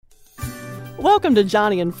Welcome to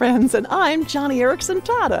Johnny and Friends, and I'm Johnny Erickson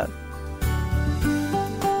Tata.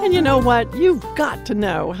 And you know what? You've got to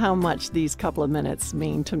know how much these couple of minutes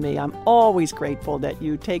mean to me. I'm always grateful that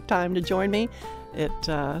you take time to join me. It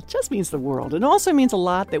just means the world. It also means a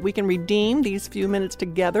lot that we can redeem these few minutes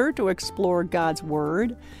together to explore God's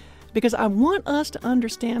Word, because I want us to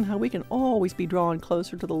understand how we can always be drawing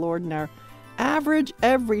closer to the Lord in our average,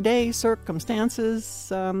 everyday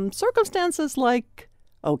circumstances. Circumstances like,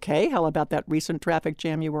 okay, how about that recent traffic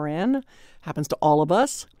jam you were in? Happens to all of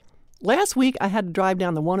us. Last week, I had to drive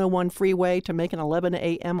down the 101 freeway to make an 11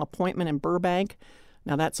 a.m. appointment in Burbank.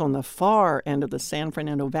 Now, that's on the far end of the San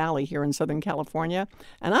Fernando Valley here in Southern California,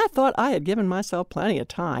 and I thought I had given myself plenty of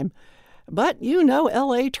time. But you know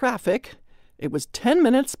L.A. traffic. It was 10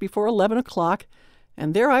 minutes before 11 o'clock,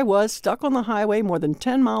 and there I was, stuck on the highway more than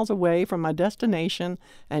 10 miles away from my destination,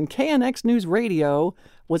 and KNX News Radio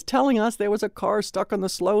was telling us there was a car stuck on the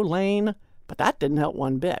slow lane, but that didn't help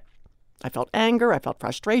one bit. I felt anger, I felt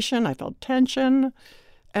frustration, I felt tension,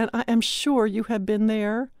 and I am sure you have been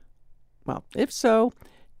there. Well, if so,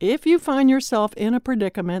 if you find yourself in a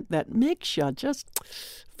predicament that makes you just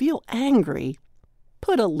feel angry,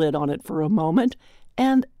 put a lid on it for a moment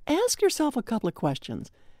and ask yourself a couple of questions.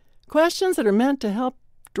 Questions that are meant to help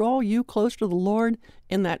draw you closer to the Lord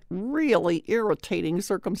in that really irritating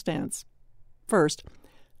circumstance. First,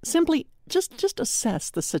 simply just assess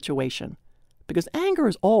the situation, because anger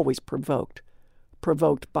is always provoked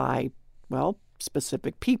by, well,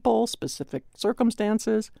 specific people, specific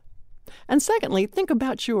circumstances. And secondly, think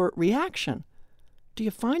about your reaction. Do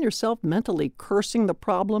you find yourself mentally cursing the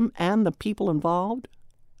problem and the people involved?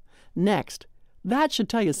 Next, that should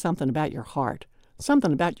tell you something about your heart,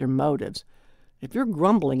 something about your motives. If you're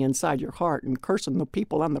grumbling inside your heart and cursing the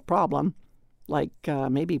people and the problem, like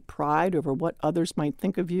maybe pride over what others might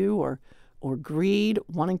think of you, or greed,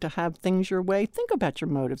 wanting to have things your way, think about your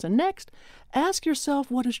motives. And next, ask yourself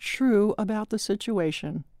what is true about the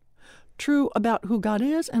situation, true about who God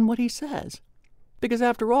is and what He says. Because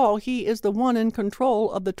after all, He is the one in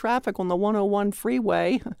control of the traffic on the 101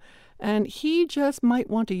 freeway, and He just might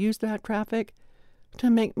want to use that traffic to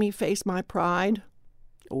make me face my pride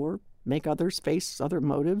or make others face other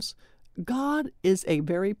motives. God is a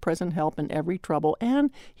very present help in every trouble,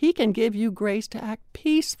 and He can give you grace to act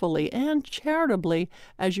peacefully and charitably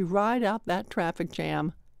as you ride out that traffic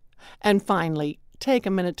jam. And finally, take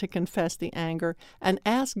a minute to confess the anger and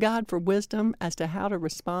ask God for wisdom as to how to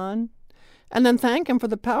respond, and then thank Him for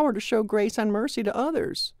the power to show grace and mercy to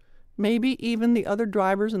others, maybe even the other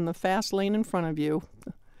drivers in the fast lane in front of you.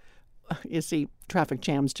 You see, traffic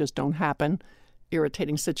jams just don't happen.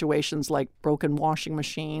 Irritating situations like broken washing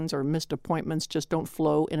machines or missed appointments just don't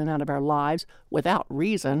flow in and out of our lives without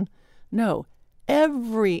reason. No,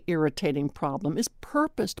 every irritating problem is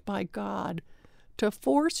purposed by God to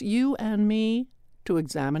force you and me to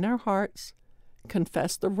examine our hearts,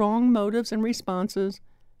 confess the wrong motives and responses,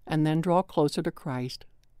 and then draw closer to Christ.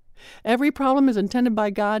 Every problem is intended by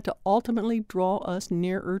God to ultimately draw us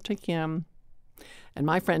nearer to Him. And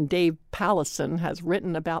my friend Dave Pallison has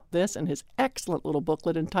written about this in his excellent little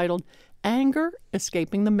booklet entitled Anger,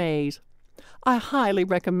 Escaping the Maze. I highly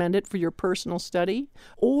recommend it for your personal study,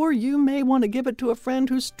 or you may want to give it to a friend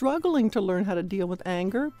who's struggling to learn how to deal with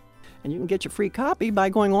anger. And you can get your free copy by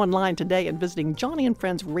going online today and visiting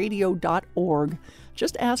johnnyandfriendsradio.org.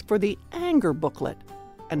 Just ask for the Anger booklet.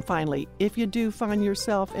 And finally, if you do find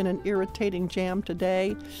yourself in an irritating jam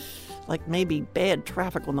today, like maybe bad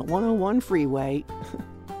traffic on the 101 freeway,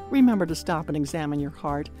 remember to stop and examine your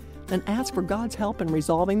heart, then ask for God's help in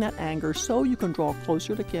resolving that anger so you can draw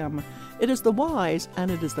closer to Him. It is the wise and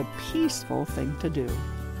it is the peaceful thing to do.